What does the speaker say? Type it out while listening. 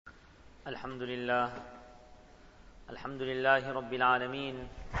الحمد لله رب العالمين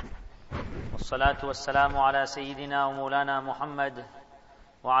والصلاة والسلام على سيدنا ومولانا محمد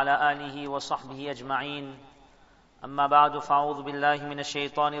وعلى آله وصحبه أجمعين أما بعد فأعوذ بالله من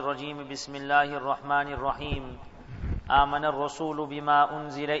الشيطان الرجيم بسم الله الرحمن الرحيم آمن الرسول بما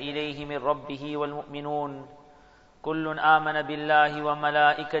أنزل إليه من ربه والمؤمنون كل آمن بالله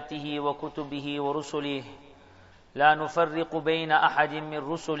وملائكته وكتبه ورسله لا نفرق بين أحد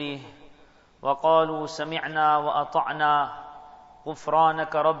من رسله وقالوا سمعنا وأطعنا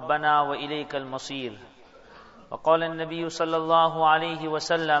غفرانك ربنا وإليك المصير. وقال النبي صلى الله عليه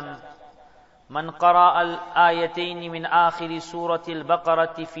وسلم من قرأ الآيتين من آخر سورة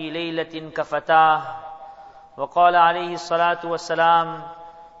البقرة في ليلة كفتاه. وقال عليه الصلاة والسلام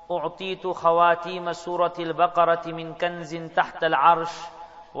أعطيت خواتيم سورة البقرة من كنز تحت العرش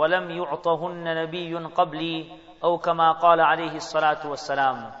ولم يعطهن نبي قبلي أو كما قال عليه الصلاة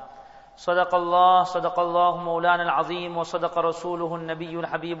والسلام. صدق الله مولانا العظيم وصدق رسوله النبي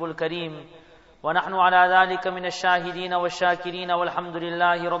الحبيب الكريم ونحن على ذلك من الشاهدين والشاكرين والحمد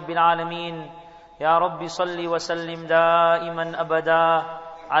لله رب العالمين. يا رب صل وسلم دائما أبدا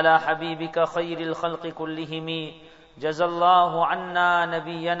على حبيبك خير الخلق كلهم. جزى الله عنا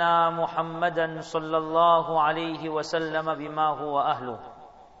نبينا محمدا صلى الله عليه وسلم بما هو أهله.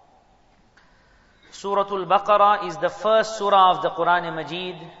 Surah Al-Baqarah is the first surah of the Quran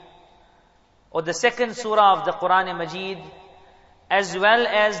Majid, or the second surah of the Quran Majid, as well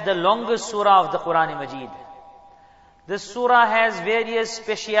as the longest surah of the Quran Majid. This surah has various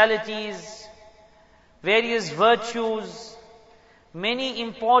specialities, various virtues, many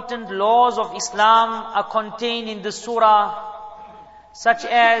important laws of Islam are contained in this surah, such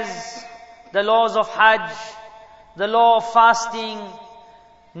as the laws of Hajj, the law of fasting,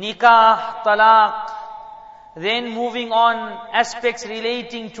 nikah, talaq, then moving on aspects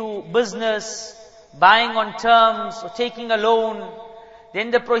relating to business, buying on terms or taking a loan, then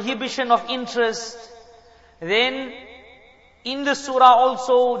the prohibition of interest, then in the surah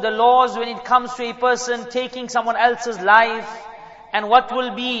also the laws when it comes to a person taking someone else's life and what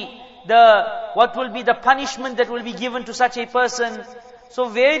will be the punishment that will be given to such a person. So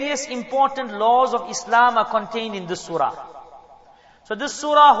various important laws of Islam are contained in this surah. So this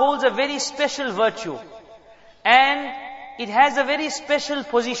surah holds a very special virtue and it has a very special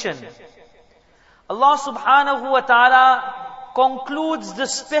position. Allah subhanahu wa ta'ala concludes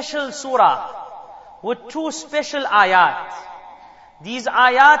this special surah with two special ayat. These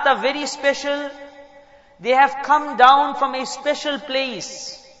ayat are very special. They have come down from a special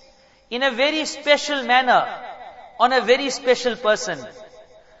place, in a very special manner, on a very special person.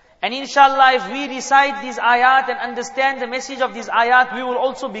 And inshallah, if we recite these ayat and understand the message of these ayat, we will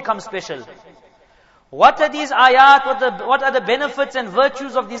also become special. What are these ayat? What are the benefits and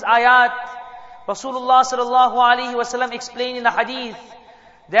virtues of these ayat? Rasulullah sallallahu alaihi wasallam explained in the hadith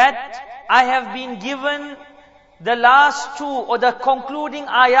that I have been given the last two or the concluding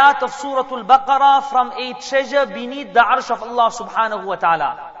ayat of Surah Al-Baqarah from a treasure beneath the arsh of Allah subhanahu wa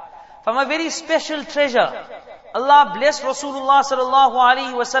ta'ala. From a very special treasure. Allah blessed Rasulullah sallallahu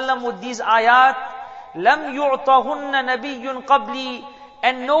alaihi wasallam with these ayat. Lam yu'tahunna nabiyyun qabli,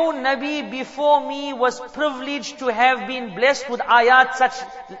 and no Nabi before me was privileged to have been blessed with ayat such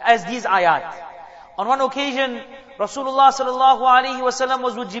as these ayat. On one occasion, Rasulullah sallallahu alaihi wasallam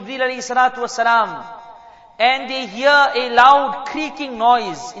was with Jibreel alayhi salatu wasalam, and they hear a loud creaking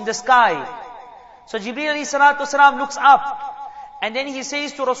noise in the sky. So Jibreel alayhi salatu wasalam looks up, and then he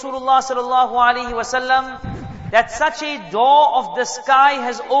says to Rasulullah sallallahu alaihi wasallam that such a door of the sky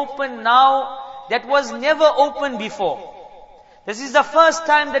has opened now that was never opened before. This is the first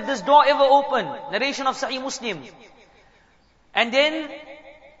time that this door ever opened. Narration of Sahih Muslim. And then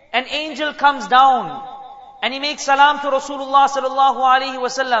an angel comes down and he makes salam to Rasulullah sallallahu alaihi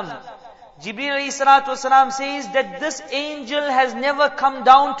wasallam. Jibreel alayhi salatu wasalam says that this angel has never come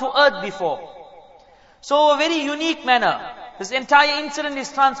down to earth before. So a very unique manner. This entire incident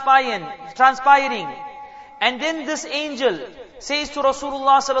is transpiring. And then this angel says to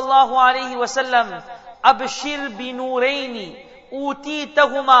Rasulullah sallallahu alaihi wasallam, Abshir bi nuraini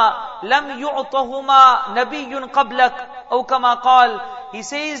utitahuma lam yu'tahuma nabiyyun qablak, aw kama qal. He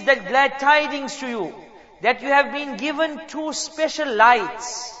says that glad tidings to you, that you have been given two special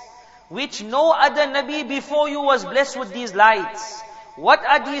lights, which no other Nabi before you was blessed with these lights. What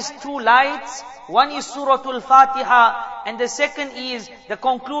are these two lights? One is Surah Al-Fatiha, and the second is the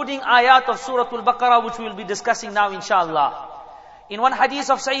concluding ayat of Surah Al-Baqarah, which we will be discussing now inshallah. In one hadith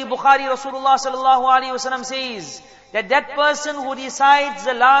of Sahih Bukhari, Rasulullah sallallahu alaihi wasallam says that person who recites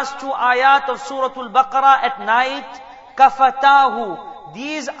the last two ayat of Surah Al-Baqarah at night, kafatahu,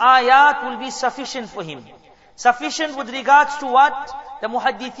 these ayat will be sufficient for him. Sufficient with regards to what? The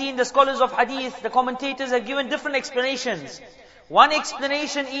muhaddithin, the scholars of hadith, the commentators have given different explanations. One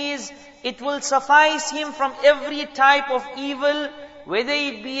explanation is, it will suffice him from every type of evil, whether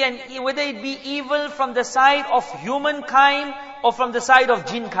it be evil from the side of humankind or from the side of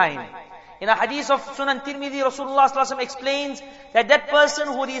jinn kind. In a hadith of Sunan Tirmidhi, Rasulullah ﷺ explains that that person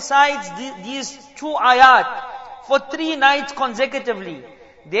who recites these 2 ayat for 3 nights consecutively,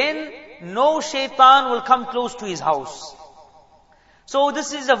 then no shaitan will come close to his house. So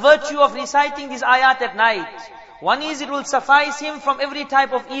this is a virtue of reciting these ayat at night. One is, it will suffice him from every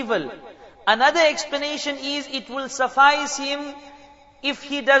type of evil. Another explanation is, it will suffice him if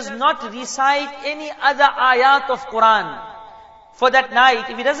he does not recite any other ayat of Quran for that night.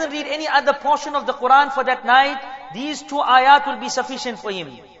 If he doesn't read any other portion of the Quran for that night, these 2 ayat will be sufficient for him.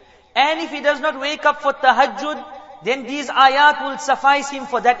 And if he does not wake up for tahajjud, then these ayat will suffice him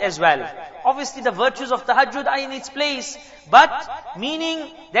for that as well. Obviously the virtues of tahajjud are in its place, but meaning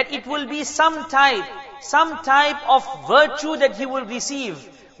that it will be some type of virtue that he will receive,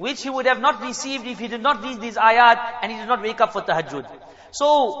 which he would have not received if he did not read these ayat and he did not wake up for tahajjud.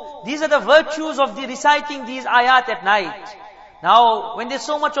 So these are the virtues of the reciting these ayat at night. Now, when there's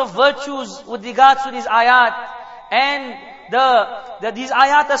so much of virtues with regards to these ayat, and these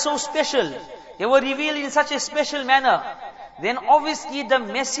ayat are so special, they were revealed in such a special manner, then obviously the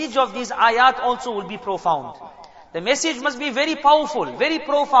message of these ayat also will be profound. The message must be very powerful, very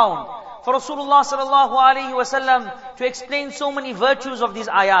profound, for Rasulullah sallallahu alaihi wasallam to explain so many virtues of these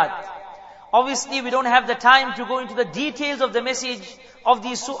ayat. Obviously, we don't have the time to go into the details of the message of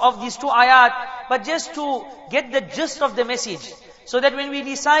these 2 ayat, but just to get the gist of the message, so that when we're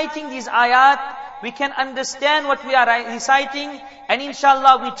reciting these ayat, we can understand what we are reciting, and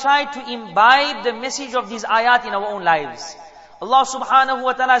inshallah we try to imbibe the message of these ayat in our own lives. Allah subhanahu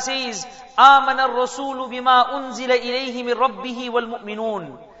wa ta'ala says, آمَنَ الرَّسُولُ بِمَا أُنزِلَ إِلَيْهِ مِنْ رَبِّهِ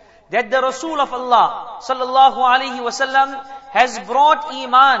وَالْمُؤْمِنُونَ. That the Rasul of Allah sallallahu alaihi wasallam has brought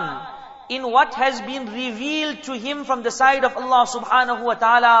iman in what has been revealed to him from the side of Allah subhanahu wa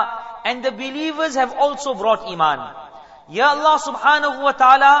ta'ala, and the believers have also brought iman. Ya Allah subhanahu wa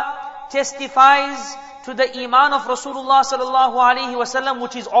ta'ala testifies to the iman of Rasulullah sallallahu alaihi wasallam,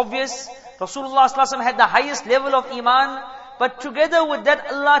 which is obvious. Rasulullah sallallahu alaihi wasallam had the highest level of iman, but together with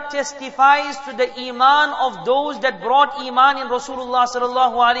that, Allah testifies to the iman of those that brought iman in Rasulullah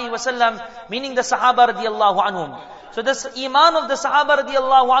sallallahu alaihi wasallam, meaning the Sahaba radiyallahu anhum. So this iman of the Sahaba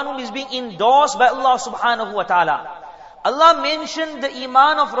radiyallahu anhum is being endorsed by Allah subhanahu wa ta'ala. Allah mentioned the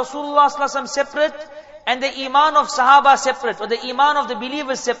iman of Rasulullah sallallahu alaihi wasallam separate, and the iman of Sahaba separate, or the iman of the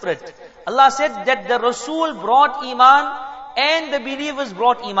believers separate. Allah said that the Rasul brought iman and the believers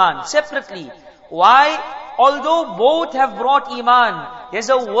brought iman separately. Why? Although both have brought iman, there's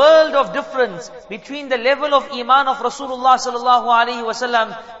a world of difference between the level of iman of Rasulullah sallallahu alaihi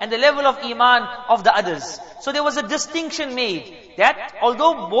wasallam and the level of iman of the others. So there was a distinction made, that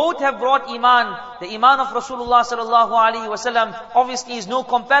although both have brought iman, the iman of Rasulullah sallallahu alaihi wasallam obviously is no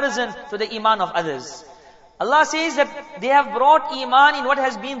comparison to the iman of others. Allah says that they have brought iman in what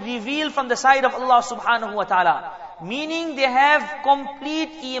has been revealed from the side of Allah subhanahu wa ta'ala. Meaning they have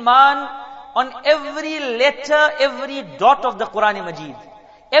complete iman on every letter, every dot of the Quran Majid.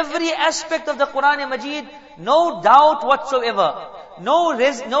 Every aspect of the Quran Majid, no doubt whatsoever. No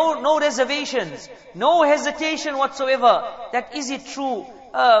reservations, no hesitation whatsoever. That is it true?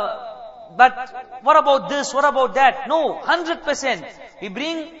 But what about this? What about that? No, 100%. We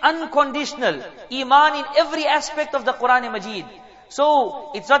bring unconditional iman in every aspect of the Quran Majid.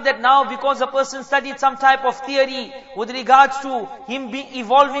 So, it's not that now because a person studied some type of theory with regards to him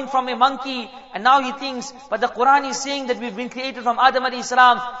evolving from a monkey, and now he thinks, but the Quran is saying that we've been created from Adam alayhi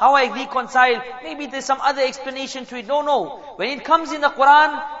salam, how I reconcile? Maybe there's some other explanation to it. No. When it comes in the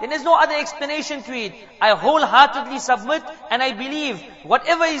Quran, then there's no other explanation to it. I wholeheartedly submit and I believe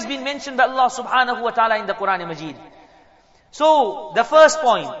whatever is being mentioned by Allah subhanahu wa ta'ala in the Quran Majid. So, the first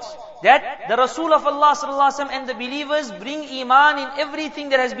point, that the Rasul of Allah sallallahu alaihi wasallam and the believers bring iman in everything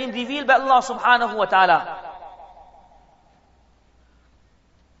that has been revealed by Allah subhanahu wa ta'ala.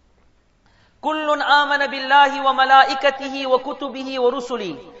 Kullun amana billahi wa malaikatihi wa kutubihi wa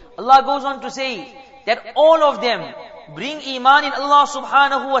rusuli. Allah goes on to say that all of them bring iman in Allah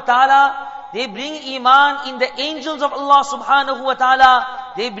subhanahu wa ta'ala. They bring iman in the angels of Allah subhanahu wa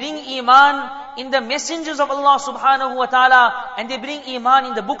ta'ala. They bring iman in the messengers of Allah subhanahu wa ta'ala, and they bring iman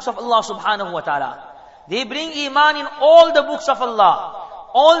in the books of Allah subhanahu wa ta'ala. They bring iman in all the books of Allah,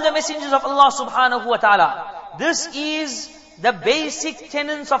 all the messengers of Allah subhanahu wa ta'ala. This is the basic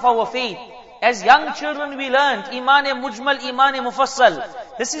tenets of our faith. As young children we learned, Iman-e Mujmal, Iman-e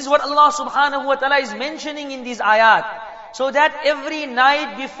Mufassal. This is what Allah subhanahu wa ta'ala is mentioning in these ayat. So that every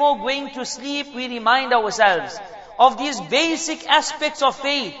night before going to sleep, we remind ourselves of these basic aspects of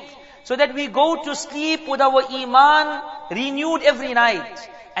faith. So that we go to sleep with our Iman renewed every night.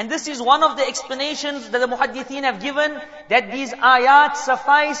 And this is one of the explanations that the muhaddithin have given, that these ayat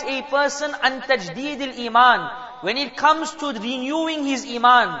suffice a person an tajdeed al-iman. When it comes to renewing his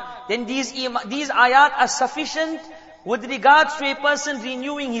iman, then these ayat are sufficient with regards to a person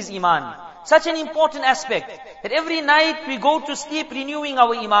renewing his iman. Such an important aspect, that every night we go to sleep renewing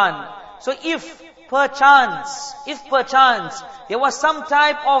our iman. So if perchance, there was some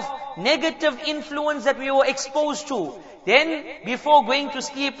type of negative influence that we were exposed to, then before going to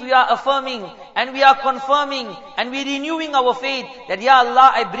sleep we are affirming and we are confirming and we are renewing our faith that, Ya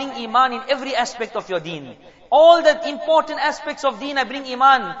Allah, I bring iman in every aspect of your deen. All the important aspects of deen, I bring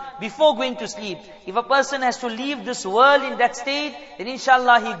iman before going to sleep. If a person has to leave this world in that state, then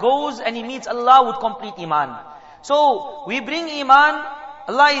inshallah he goes and he meets Allah with complete iman. So we bring iman.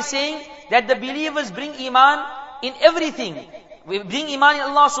 Allah is saying that the believers bring iman in everything. We bring iman in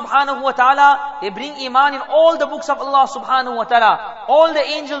Allah subhanahu wa ta'ala. They bring iman in all the books of Allah subhanahu wa ta'ala, all the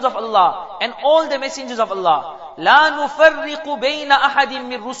angels of Allah, and all the messengers of Allah. La nufarriqu bayna ahadin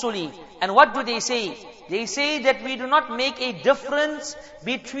min rusuli. And what do they say? They say that we do not make a difference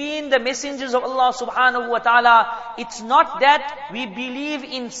between the messengers of Allah subhanahu wa ta'ala. It's not that we believe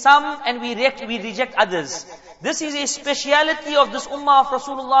in some and we reject others. This is a speciality of this ummah of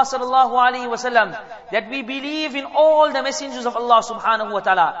Rasulullah sallallahu alaihi wasallam, that we believe in all the messengers of Allah subhanahu wa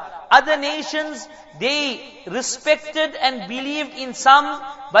ta'ala. Other nations, they respected and believed in some,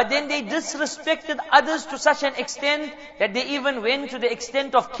 but then they disrespected others to such an extent that they even went to the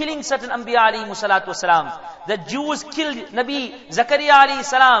extent of killing certain Anbiya alayhi salatu wasalam. The Jews killed Nabi Zakaria alayhi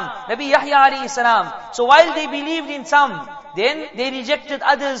salam, Nabi Yahya alayhi salam. So while they believed in some, then they rejected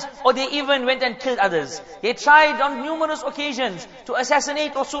others, or they even went and killed others. They tried on numerous occasions to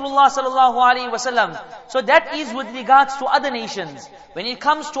assassinate Rasulullah sallallahu alaihi wasallam. So that is with regards to other nations. When it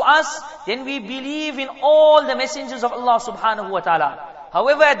comes to us, then we believe in all the messengers of Allah subhanahu wa ta'ala.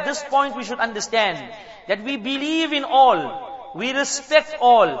 However, at this point we should understand that we believe in all, we respect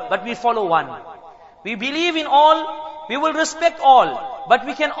all, but we follow one. We believe in all, we will respect all, but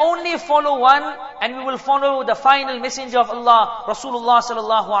we can only follow one, and we will follow the final messenger of Allah, Rasulullah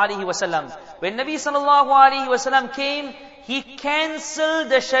sallallahu alaihi wasallam. When Nabi sallallahu alaihi wasallam came, he cancelled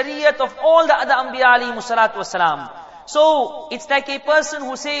the shariat of all the other Anbiya alayhi salatu wasalam. So it's like a person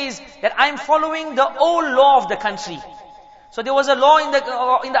who says that I'm following the old law of the country. So there was a law in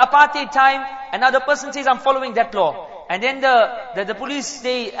the apartheid time, and now the person says I'm following that law. And then the police,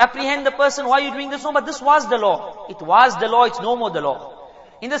 they apprehend the person, why are you doing this? No, but this was the law. It was the law, it's no more the law.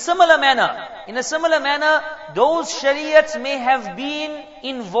 In a similar manner, those shariats may have been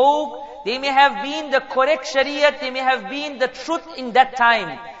in vogue, they may have been the correct shariat, they may have been the truth in that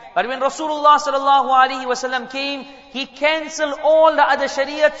time. But when Rasulullah sallallahu alaihi wasallam came, he cancelled all the other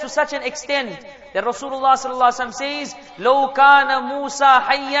shariats to such an extent that Rasulullah sallallahu alaihi wasallam says, "Law kana Musa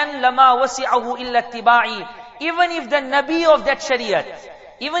hayyan lama wasi'ahu illa ittiba'i." Even if the Nabi of that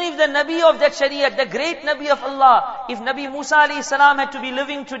shariat, the great Nabi of Allah, if Nabi Musa alayhi salam had to be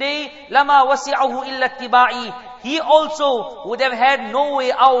living today, lama wasi'ahu illa ittiba'i, he also would have had no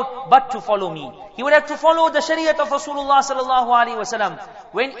way out but to follow me. He would have to follow the shariat of Rasulullah sallallahu alaihi wasallam.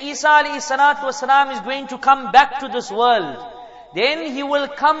 When Isa alayhi salatu wasalam is going to come back to this world, then he will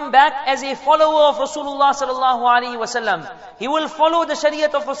come back as a follower of Rasulullah sallallahu alaihi wasallam. He will follow the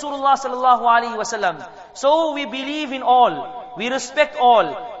shariat of Rasulullah sallallahu alaihi wasallam. So we believe in all, we respect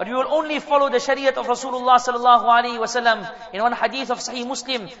all, but we will only follow the shariat of Rasulullah sallallahu alaihi wasallam. In one hadith of Sahih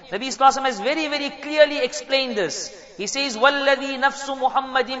Muslim, Nabi sallallahu alaihi wasallam has very, very clearly explained this. He says, "Walladhi nafsu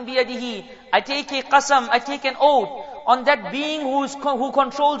Muhammadin biyadihi." I take a qasam, I take an oath on that being who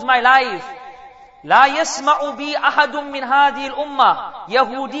controls my life. لا يسمع بي أحد من هذه الأمة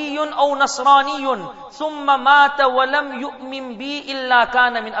يهودي أو نصراني ثم مات ولم يؤمن بي إلا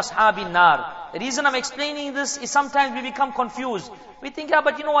كان من أصحاب النار. The reason I'm explaining this is sometimes we become confused. We think,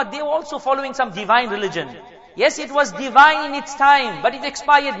 but you know what, they were also following some divine religion. Yes, it was divine in its time, but it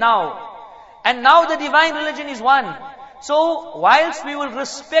expired now. And now the divine religion is one. So, whilst we will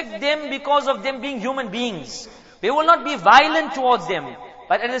respect them because of them being human beings, we will not be violent towards them.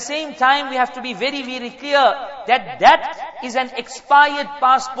 But at the same time, we have to be very, very clear that that is an expired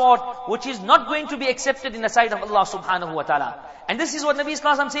passport which is not going to be accepted in the sight of Allah subhanahu wa ta'ala. And this is what Nabi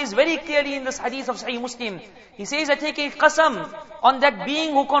sallallahu alaihi wasallam says very clearly in this hadith of Sahih Muslim. He says, I take a qasam on that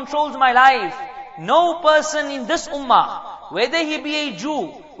being who controls my life. No person in this ummah, whether he be a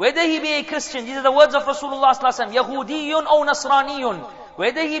Jew, whether he be a Christian, these are the words of Rasulullah sallallahu alaihi wasallam, Yahudiyun or Nasraniyun,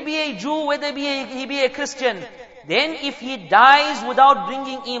 whether he be a Jew, whether he be a Christian, then if he dies without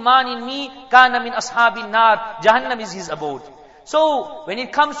bringing iman in me, kana min ashabin nar, Jahannam is his abode. So, when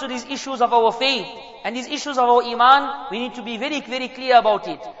it comes to these issues of our faith, and these issues of our iman, we need to be very, very clear about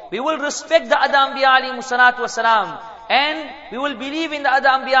it. We will respect the other Anbiya alayhi salatu wasalam, and we will believe in the other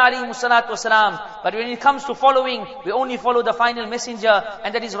Anbiya alayhi salatu wasalam, but when it comes to following, we only follow the final messenger,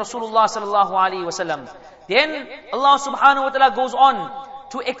 and that is Rasulullah sallallahu alayhi wasallam. Then, Allah subhanahu wa ta'ala goes on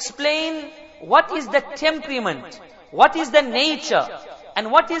to explain what is the temperament, what is the nature, and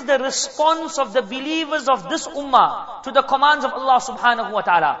what is the response of the believers of this ummah to the commands of Allah subhanahu wa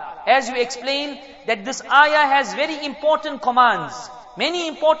ta'ala. As we explained, that this ayah has very important commands. Many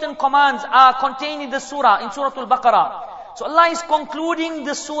important commands are contained in the surah, in Surah Bakrah. So Allah is concluding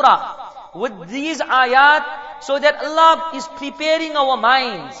the surah with these ayat, so that Allah is preparing our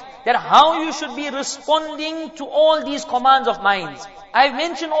minds, that how you should be responding to all these commands of minds. I've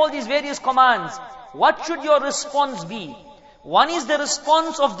mentioned all these various commands. What should your response be? One is the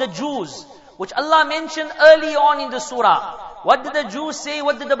response of the Jews, which Allah mentioned early on in the surah. What did the Jews say?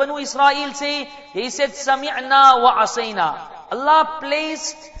 What did the Banu Israel say? They said, Sami'na wa asayna. Allah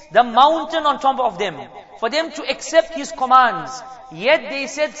placed the mountain on top of them, for them to accept His commands. Yet they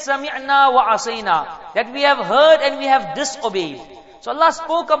said, Sami'na wa asayna, that we have heard and we have disobeyed. So Allah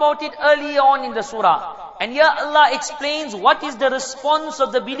spoke about it early on in the surah. And here Allah explains what is the response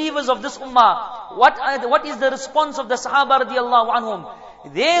of the believers of this ummah. What is the response of the Sahaba radiallahu anhum.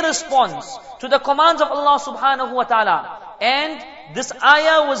 Their response to the commands of Allah subhanahu wa ta'ala. And this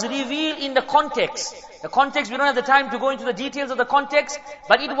ayah was revealed in the context. The context, we don't have the time to go into the details of the context,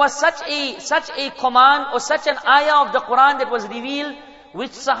 but it was such a command or such an ayah of the Quran that was revealed,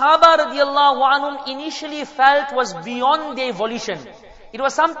 which Sahaba radiallahu anhum initially felt was beyond their volition. It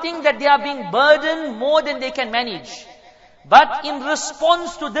was something that they are being burdened more than they can manage. But in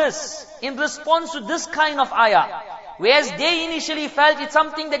response to this kind of ayah, whereas they initially felt it's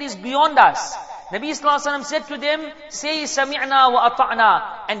something that is beyond us, Nabi sallallahu alaihi wasallam said to them, say sami'na wa ata'na.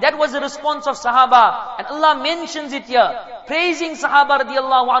 And that was the response of Sahaba. And Allah mentions it here, praising Sahaba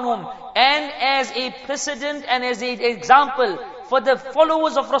radiallahu anhum, and as a precedent and as an example for the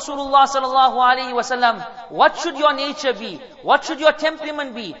followers of Rasulullah sallallahu alaihi wasallam. What should your nature be? What should your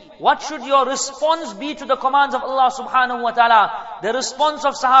temperament be? What should your response be to the commands of Allah subhanahu wa ta'ala? The response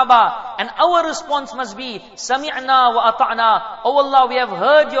of Sahaba, and our response must be, Sami'na wa ata'na. Oh Allah, we have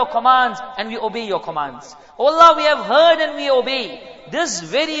heard your commands and we obey your commands. Oh Allah, we have heard and we obey. This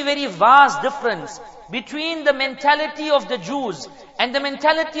very, very vast difference between the mentality of the Jews and the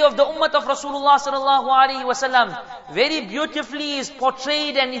mentality of the ummah of Rasulullah sallallahu alaihi wasallam very beautifully is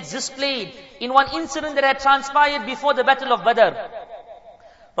portrayed and it's displayed in one incident that had transpired before the battle of Badr.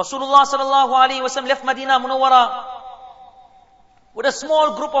 Rasulullah sallallahu alaihi wasallam left Medina Munawwara with a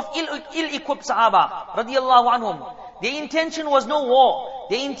small group of ill-equipped Sahaba radiyallahu anhum. Their intention was no war.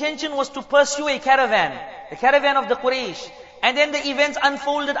 Their intention was to pursue a caravan, the caravan of the Quraysh. And then the events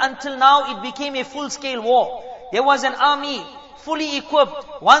unfolded until now it became a full-scale war. There was an army, fully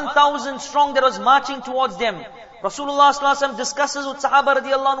equipped, 1,000 strong that was marching towards them. Rasulullah sallallahu alaihi wasallam discusses with Sahaba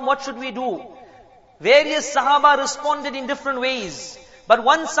radiallahu anhu, what should we do? Various Sahaba responded in different ways. But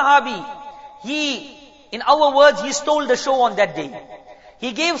one Sahabi, in our words, he stole the show on that day.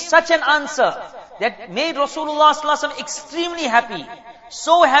 He gave such an answer that made Rasulullah sallallahu alaihi wasallam extremely happy.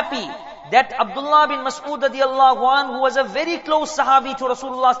 So happy that Abdullah bin Mas'ud radiallahu anhu, who was a very close Sahabi to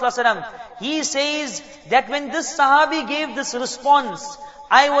Rasulullah sallallahu alaihi wasallam, he says that when this Sahabi gave this response,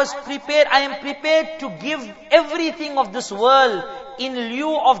 I am prepared to give everything of this world in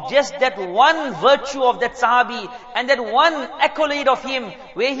lieu of just that one virtue of that Sahabi and that one accolade of him,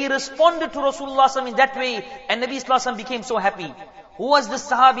 where he responded to Rasulullah sallallahu alaihi wasallam in that way, and Nabi sallallahu alaihi wasallam became so happy. Who was this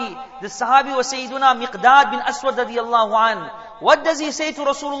Sahabi? This Sahabi was Sayyiduna Miqdad bin Aswad radiallahu anhu. What does he say to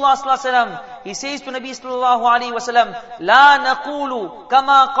Rasulullah sallallahu alaihi wasallam? He says to Nabi sallallahu alaihi wasallam, لا نقول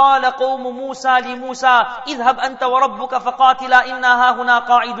كما قال قوم موسى لموسى اذهب أنت وربك فقاتلا إنا هاهنا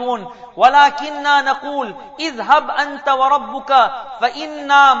قاعدون ولكننا نقول اذهب أنت وربك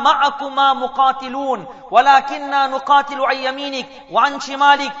فإنا معكما مقاتلون ولكننا نقاتل عن يمينك وعن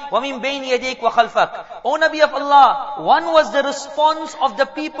شمالك ومن بين يديك وخلفك. O Nabi of Allah, one was the response of the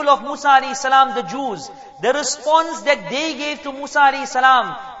people of Musa alayhi salam, the Jews. The response that they gave to Musa alayhi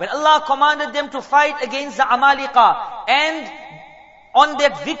salam when Allah commanded them to fight against the Amalika, and on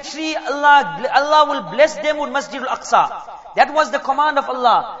that victory Allah will bless them with Masjid al-Aqsa. That was the command of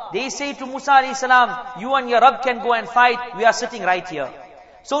Allah. They say to Musa alayhi salam, you and your Rabb can go and fight, we are sitting right here.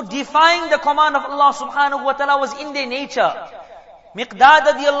 So defying the command of Allah subhanahu wa ta'ala was in their nature. Miqdad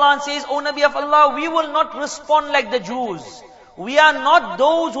radiallahu anh says, O Nabi of Allah, we will not respond like the Jews. We are not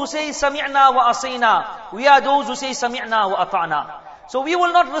those who say sami'na wa asayna. We are those who say sami'na wa ata'na. So we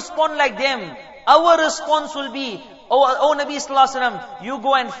will not respond like them. Our response will be, O Nabi sallallahu alaihi wasallam, you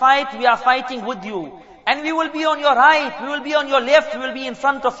go and fight, we are fighting with you. And we will be on your right, we will be on your left, we will be in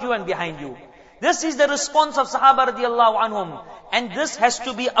front of you and behind you. This is the response of Sahaba radiallahu anhum. And this has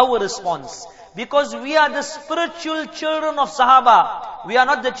to be our response. Because we are the spiritual children of Sahaba. We are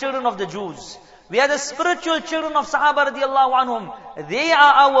not the children of the Jews. We are the spiritual children of Sahaba radiallahu anhum. They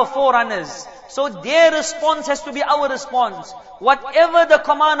are our forerunners. So their response has to be our response. Whatever the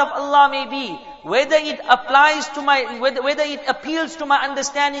command of Allah may be, whether it applies to whether it appeals to my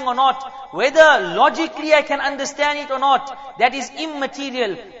understanding or not, whether logically I can understand it or not, that is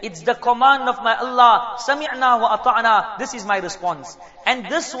immaterial. It's the command of my Allah, sami'na wa ata'na. This is my response. And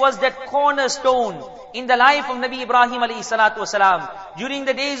this was that cornerstone in the life of Nabi Ibrahim alayhi salatu wasalam. During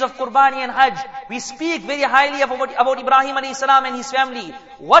the days of Qurbani and Hajj, we speak very highly about Ibrahim alayhi salam and his family.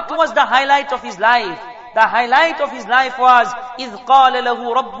 What was the highlight of his life? The highlight of his life was, إِذْ قَالَ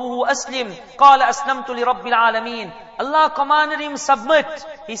لَهُ رَبُّهُ أَسْلِمْ قَالَ أَسْلَمْتُ لِرَبِّ الْعَالَمِينَ. Allah commanded him, submit.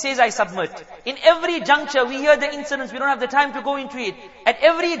 He says, I submit. In every juncture, we hear the incidents, we don't have the time to go into it. At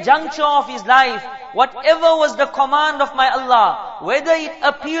every juncture of his life, whatever was the command of my Allah, whether it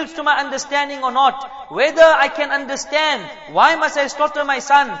appeals to my understanding or not, whether I can understand, why must I slaughter my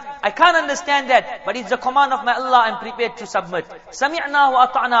son? I can't understand that, but it's the command of my Allah, I'm prepared to submit. Sami'na wa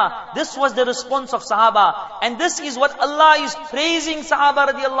ata'na. This was the response of Sahaba. And this is what Allah is praising Sahaba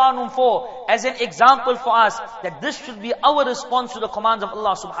radiallahu anhum for, as an example for us, that this should be our response to the commands of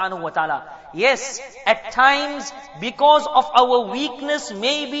Allah subhanahu wa ta'ala. Yes, at times, because of our weakness,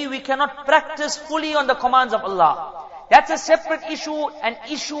 maybe we cannot practice fully on the commands of Allah. That's a separate issue, an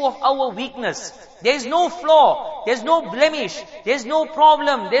issue of our weakness. There is no flaw, there is no blemish, there is no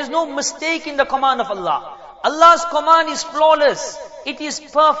problem, there is no mistake in the command of Allah. Allah's command is flawless, it is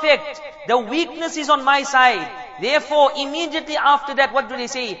perfect. The weakness is on my side. Therefore, immediately after that, what do they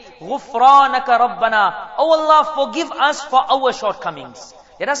say? غُفْرَانَكَ رَبَّنَا. Oh Allah, forgive us for our shortcomings.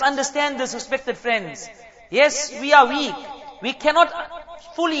 Let us understand this, respected friends. Yes, we are weak. We cannot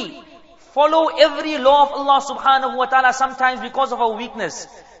fully follow every law of Allah subhanahu wa ta'ala sometimes because of our weakness.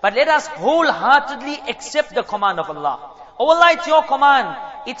 But let us wholeheartedly accept the command of Allah. Oh Allah, it's your command.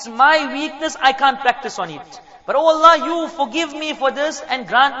 It's my weakness, I can't practice on it. But oh Allah, you forgive me for this and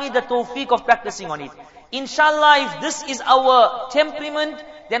grant me the tawfiq of practicing on it. Inshallah, if this is our temperament,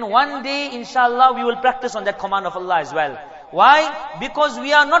 then one day, inshallah, we will practice on that command of Allah as well. Why? Because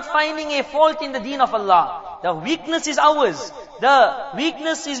we are not finding a fault in the deen of Allah. The weakness is ours. The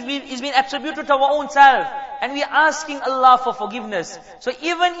weakness is being attributed to our own self. And we are asking Allah for forgiveness. So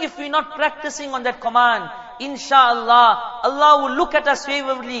even if we're not practicing on that command, inshallah, Allah will look at us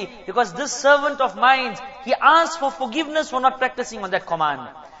favorably, because this servant of mine, he asked for forgiveness for not practicing on that command.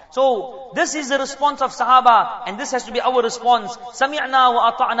 So, this is the response of Sahaba, and this has to be our response. Sami'na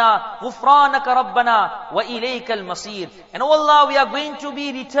wa ata'na, ghufranaka rabbana, wa ilayka al-masir. And oh Allah, we are going to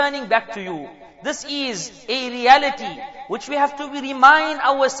be returning back to you. This is a reality which we have to remind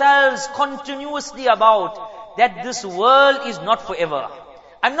ourselves continuously about, that this world is not forever.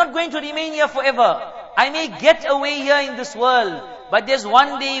 I'm not going to remain here forever. I may get away here in this world, but there's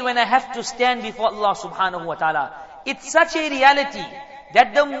one day when I have to stand before Allah subhanahu wa ta'ala. It's such a reality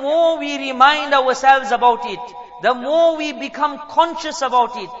that the more we remind ourselves about it, the more we become conscious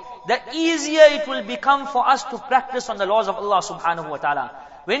about it, the easier it will become for us to practice on the laws of Allah subhanahu wa ta'ala.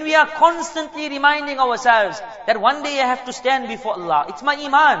 When we are constantly reminding ourselves that one day I have to stand before Allah, it's my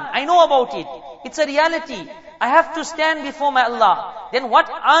iman, I know about it, it's a reality, I have to stand before my Allah, then what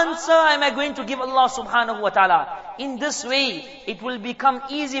answer am I going to give Allah subhanahu wa ta'ala? In this way, it will become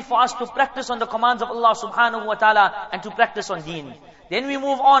easy for us to practice on the commands of Allah subhanahu wa ta'ala and to practice on deen. Then we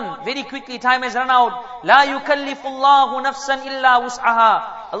move on, very quickly, time has run out. لَا يُكَلِّفُ اللَّهُ نَفْسًا إِلَّا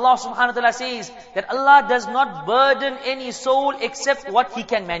وُسْعَهَا. Allah subhanahu wa ta'ala says that Allah does not burden any soul except what He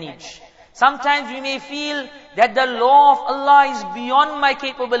can manage. Sometimes we may feel that the law of Allah is beyond my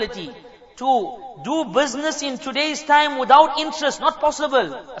capability. To do business in today's time without interest, not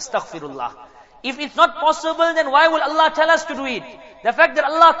possible. Astaghfirullah. If it's not possible, then why will Allah tell us to do it? The fact that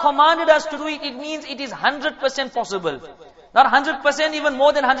Allah commanded us to do it, it means it is 100% possible. Not 100%, even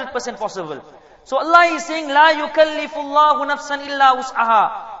more than 100% possible. So Allah is saying, لَا يُكَلِّفُ اللَّهُ نَفْسًا إِلَّا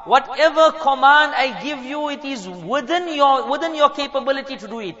وُسْعَهَا. Whatever command I give you, it is within your capability to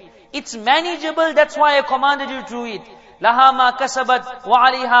do it. It's manageable, that's why I commanded you to do it. لَهَا مَا كَسَبَتْ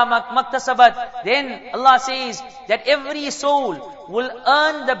وَعَلَيْهَا مَا اكْتَسَبَتْ. Then Allah says that every soul will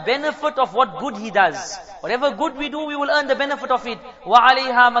earn the benefit of what good he does. Whatever good we do, we will earn the benefit of it.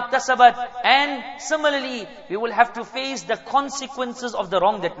 وَعَلَيْهَا مَا اكْتَسَبَتْ. And similarly, we will have to face the consequences of the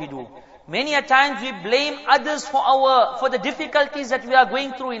wrong that we do. Many a times we blame others for the difficulties that we are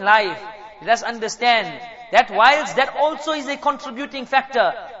going through in life. Let us understand that whilst that also is a contributing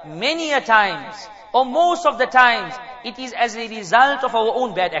factor, many a times, or most of the times, it is as a result of our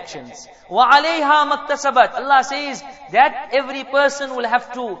own bad actions. وَعَلَيْهَا مَكْتَسَبَتْ. Allah says that every person will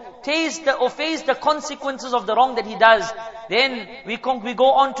have to taste or face the consequences of the wrong that he does. Then we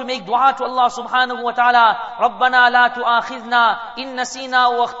go on to make dua to Allah subhanahu wa ta'ala. رَبَّنَا لَا تُؤَاخِذْنَا إِن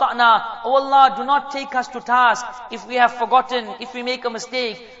نَّسِينَا وَأَخْطَأْنَا. Oh Allah, do not take us to task if we have forgotten, if we make a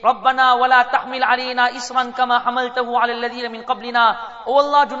mistake. رَبَّنَا وَلَا تَحْمِلْ عَلَيْنَا إِصْرًا كَمَا حَمَلْتَهُ عَلَى الَّذِينَ مِنْ قَبْلِنَا. Oh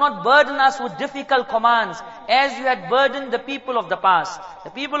Allah, do not burden us with difficult commands as you had burdened the people of the past. The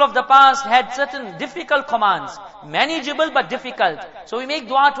people of the past had certain difficult commands, manageable but difficult. So we make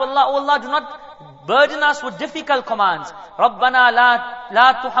dua to Allah, oh Allah, do not burden us with difficult commands. رَبَّنَا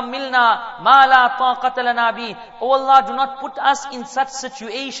لَا تُحَمِّلْنَا مَا لَا طَاقَةَ لَنَا بِهِ. Oh Allah, do not put us in such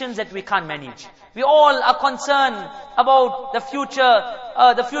situations that we can't manage. We all are concerned about the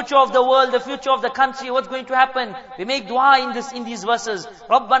future of the world, the future of the country, what's going to happen. We make dua in these verses.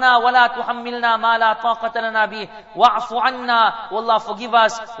 رَبَّنَا وَلَا تُحَمِّلْنَا مَا لَا طَاقَةَ لَنَا بِهِ وَاعْفُ عَنَّا. Oh Allah, forgive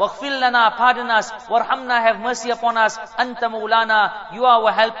us. وَاغْفِرْ لَنَا, pardon us. وَارْحَمْنَا, have mercy upon us. أَنْتَ مَوْلَانَا, you are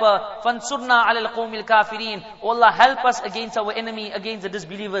our helper. فَانْصُرْنَا عَلَى الْقَوْمِ الْكَافِرِينَ. Oh Allah, help us against our enemy, against the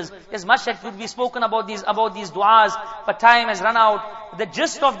disbelievers. There's much that could be spoken about these du'as, but time has run out. The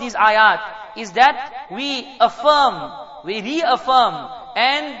gist of these ayat is that we affirm, we reaffirm,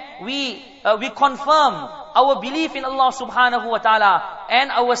 and we confirm our belief in Allah subhanahu wa ta'ala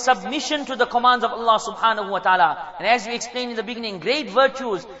and our submission to the commands of Allah subhanahu wa ta'ala. And as we explained in the beginning, great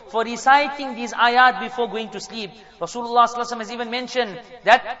virtues for reciting these ayat before going to sleep. Rasulullah sallallahu alaihi wasallam has even mentioned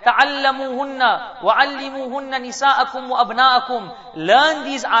that تَعَلَّمُوهُنَّ وَعَلِّمُوهُنَّ نِسَاءَكُمْ وَأَبْنَاءَكُمْ. Learn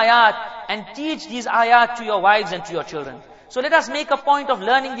these ayat and teach these ayat to your wives and to your children. So let us make a point of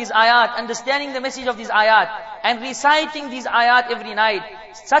learning these ayat, understanding the message of these ayat, and reciting these ayat every night.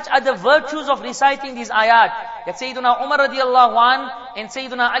 Such are the virtues of reciting these ayat, that Sayyiduna Umar radiallahu an and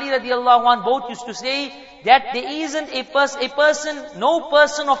Sayyiduna Ali radiallahu an both used to say that there isn't no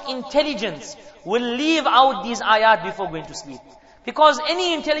person of intelligence will leave out these ayat before going to sleep. Because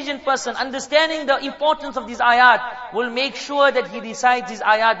any intelligent person, understanding the importance of these ayat, will make sure that he recites these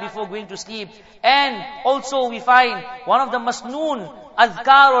ayat before going to sleep. And also we find one of the masnoon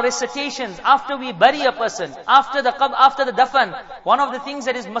azkar or recitations after we bury a person, after the dafan, one of the things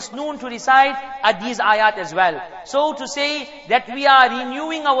that is masnoon to recite are these ayat as well. So to say that we are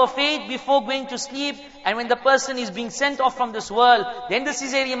renewing our faith before going to sleep, and when the person is being sent off from this world, then this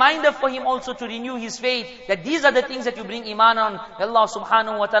is a reminder for him also to renew his faith, that these are the things that you bring iman on. Allah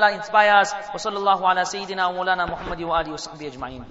subhanahu wa ta'ala inspire us. Wa sallallahu ala sayyidina wa maulana Muhammadi wa alihi wa sahbihi ajma'in.